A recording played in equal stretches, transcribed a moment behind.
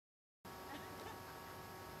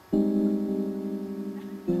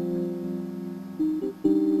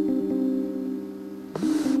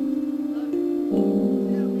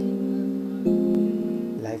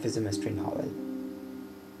mystery novel.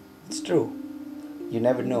 It's true, you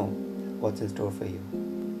never know what's in store for you.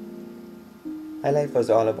 My life was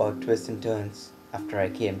all about twists and turns after I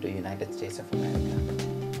came to United States of America.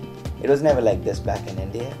 It was never like this back in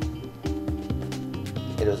India.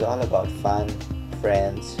 It was all about fun,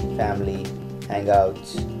 friends, family,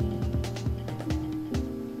 hangouts.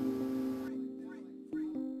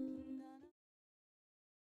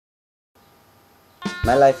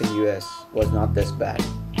 My life in US was not this bad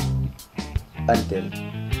until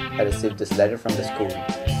I received this letter from the school.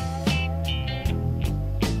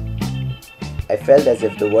 I felt as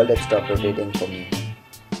if the world had stopped rotating for me.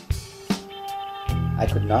 I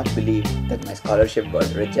could not believe that my scholarship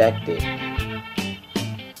got rejected.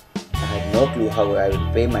 I had no clue how I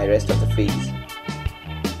would pay my rest of the fees.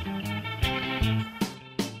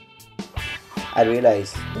 I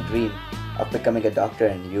realized the dream of becoming a doctor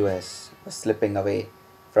in the US was slipping away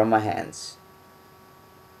from my hands.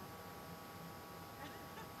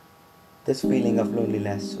 This feeling of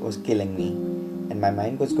loneliness was killing me, and my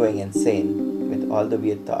mind was going insane with all the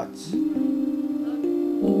weird thoughts.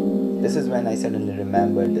 This is when I suddenly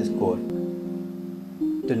remembered this quote: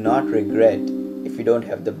 "Do not regret if you don't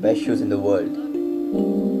have the best shoes in the world.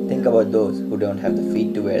 Think about those who don't have the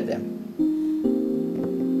feet to wear them."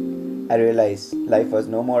 I realized life was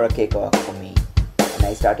no more a cakewalk for me, and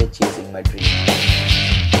I started chasing my dream.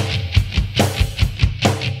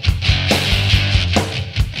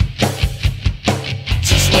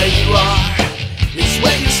 Just where you are is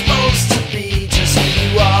where you're supposed to be. Just who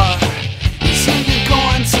you are is who you're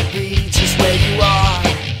going to be. Just where you are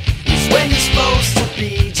is where you're supposed to be.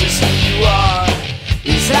 Just who you are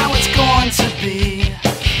is how it's going to be.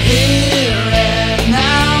 Here and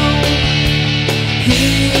now.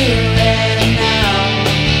 Here and now.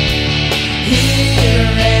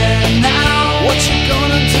 Here and now. What you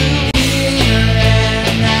gonna do? Here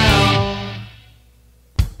and now.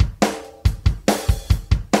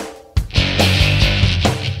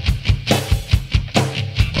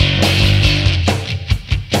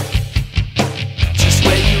 Just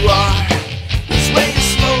where you are is where you're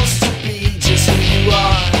supposed to be. Just who you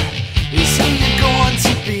are is who you're going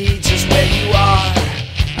to be. Just where you are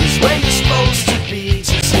is where you're supposed to be.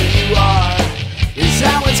 Just who you are is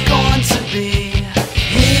how it's going to be.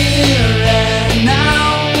 Here and now.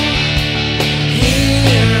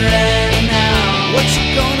 Here and now. What you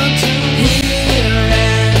gonna do? Here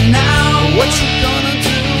and now. What you gonna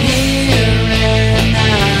do? Here and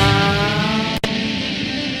now.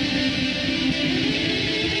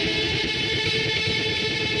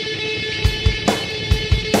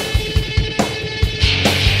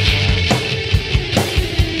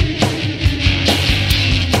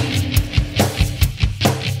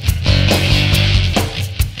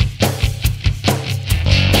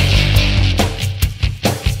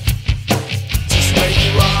 Just where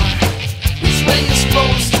you are is where you're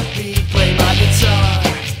supposed to be. Play my guitar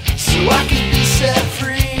so I can be set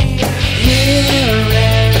free. Here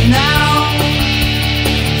and now.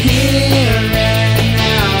 Here and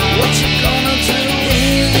now. What you gonna do?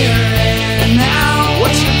 Here and now.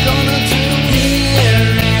 What you gonna do? Here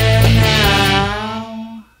and now.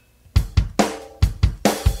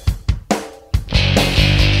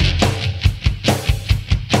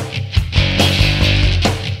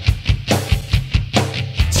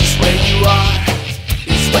 Just where you are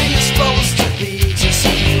is where you're supposed to be. Just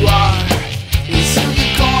who you are is who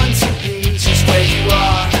you're going to be. Just where you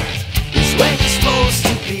are is where you're supposed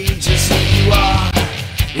to be. Just who you are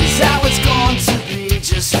is how it's going to be.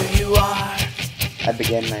 Just who you are. I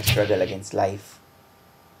began my struggle against life.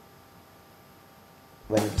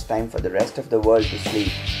 When it was time for the rest of the world to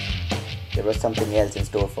sleep, there was something else in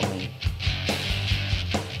store for me.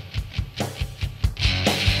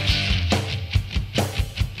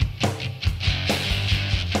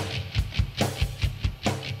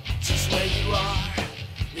 Just where you are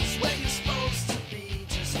is where you're supposed to be.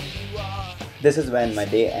 Just who you are. This is when my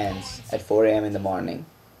day ends at 4 a.m. in the morning.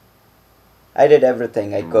 I did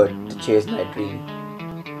everything I could to chase my dream.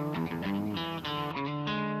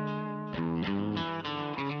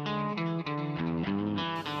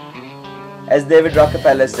 As David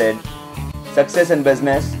Rockefeller said, success in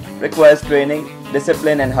business requires training,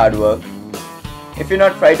 discipline, and hard work. If you're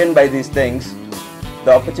not frightened by these things,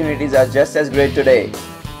 the opportunities are just as great today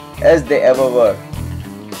as they ever were.